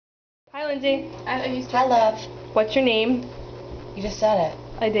Lindsay. Hi, love. What's your name? You just said it.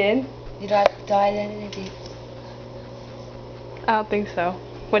 I did? You died identity. I don't think so.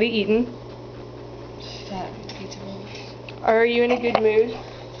 What are you eating? Fat pizza roll. Are you in a good mood?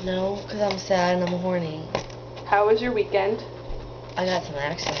 No, because I'm sad and I'm horny. How was your weekend? I got some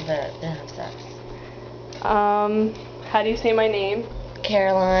action, but didn't have sex. How do you say my name?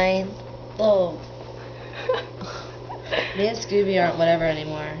 Caroline. Oh. Me and Scooby aren't whatever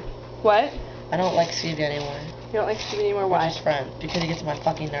anymore. What? I don't like Scooby anymore. You don't like Steve anymore? We're Why? just friends. Because he gets on my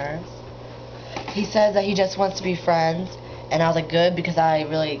fucking nerves. He says that he just wants to be friends, and I was like, good, because I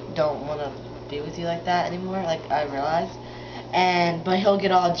really don't want to be with you like that anymore, like I realized. But he'll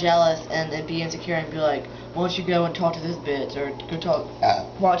get all jealous and be insecure and be like, why don't you go and talk to this bitch, or go talk,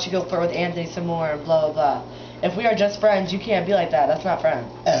 why don't you go flirt with Anthony some more, and blah, blah, blah. If we are just friends, you can't be like that. That's not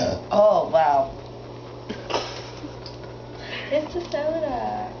friends. Oh, wow. It's a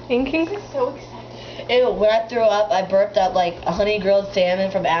soda. Inking? So excited. Ew, when I threw up, I burped up like a honey grilled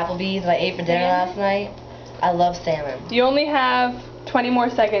salmon from Applebee's that I ate for dinner last night. I love salmon. You only have 20 more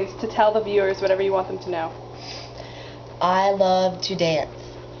seconds to tell the viewers whatever you want them to know. I love to dance,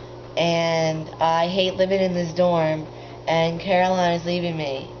 and I hate living in this dorm, and Caroline is leaving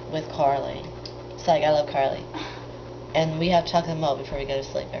me with Carly. It's like, I love Carly. And we have chocolate milk before we go to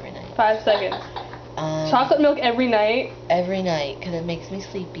sleep every night. 5 seconds. Chocolate milk every night? Every night, because it makes me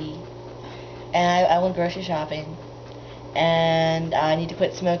sleepy. And I went grocery shopping, and I need to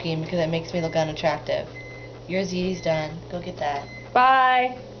quit smoking because it makes me look unattractive. Your ziti's done. Go get that.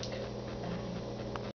 Bye.